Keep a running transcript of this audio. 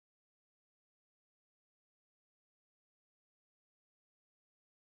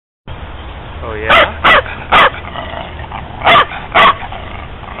Oh, yeah?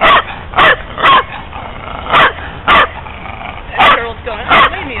 That girl's going, oh,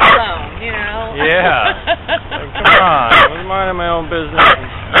 leave me alone, you know? Yeah. Come on. I was minding my own business.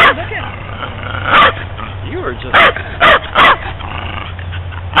 Look at... You were just... Let's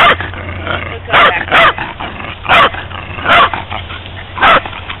go back.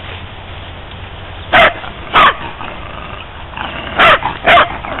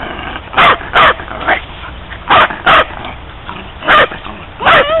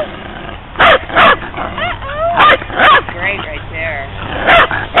 Great right there.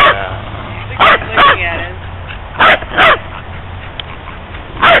 Yeah. The kid's looking at us.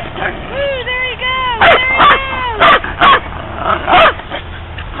 Woo, there he goes! There he goes!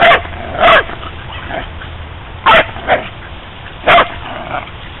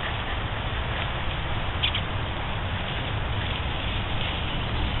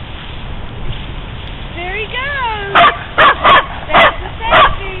 There he goes! There's the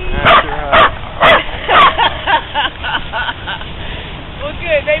safety! That's right. Well,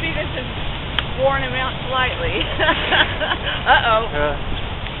 good. Maybe this has worn him out slightly. Uh-oh.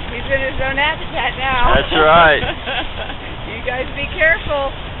 He's in his own habitat now. That's right. You guys be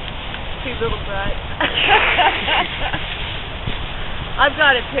careful. Two little butts. I've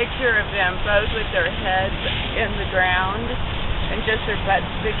got a picture of them both with their heads in the ground and just their butts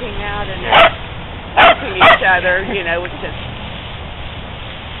sticking out and they're helping each other, you know, with just...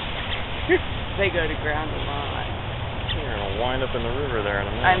 They go to ground a lot. You're going to wind up in the river there in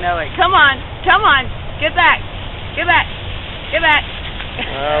a minute. I know it. Come on. Come on. Get back. Get back. Get back.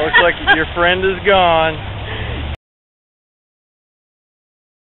 Looks like your friend is gone.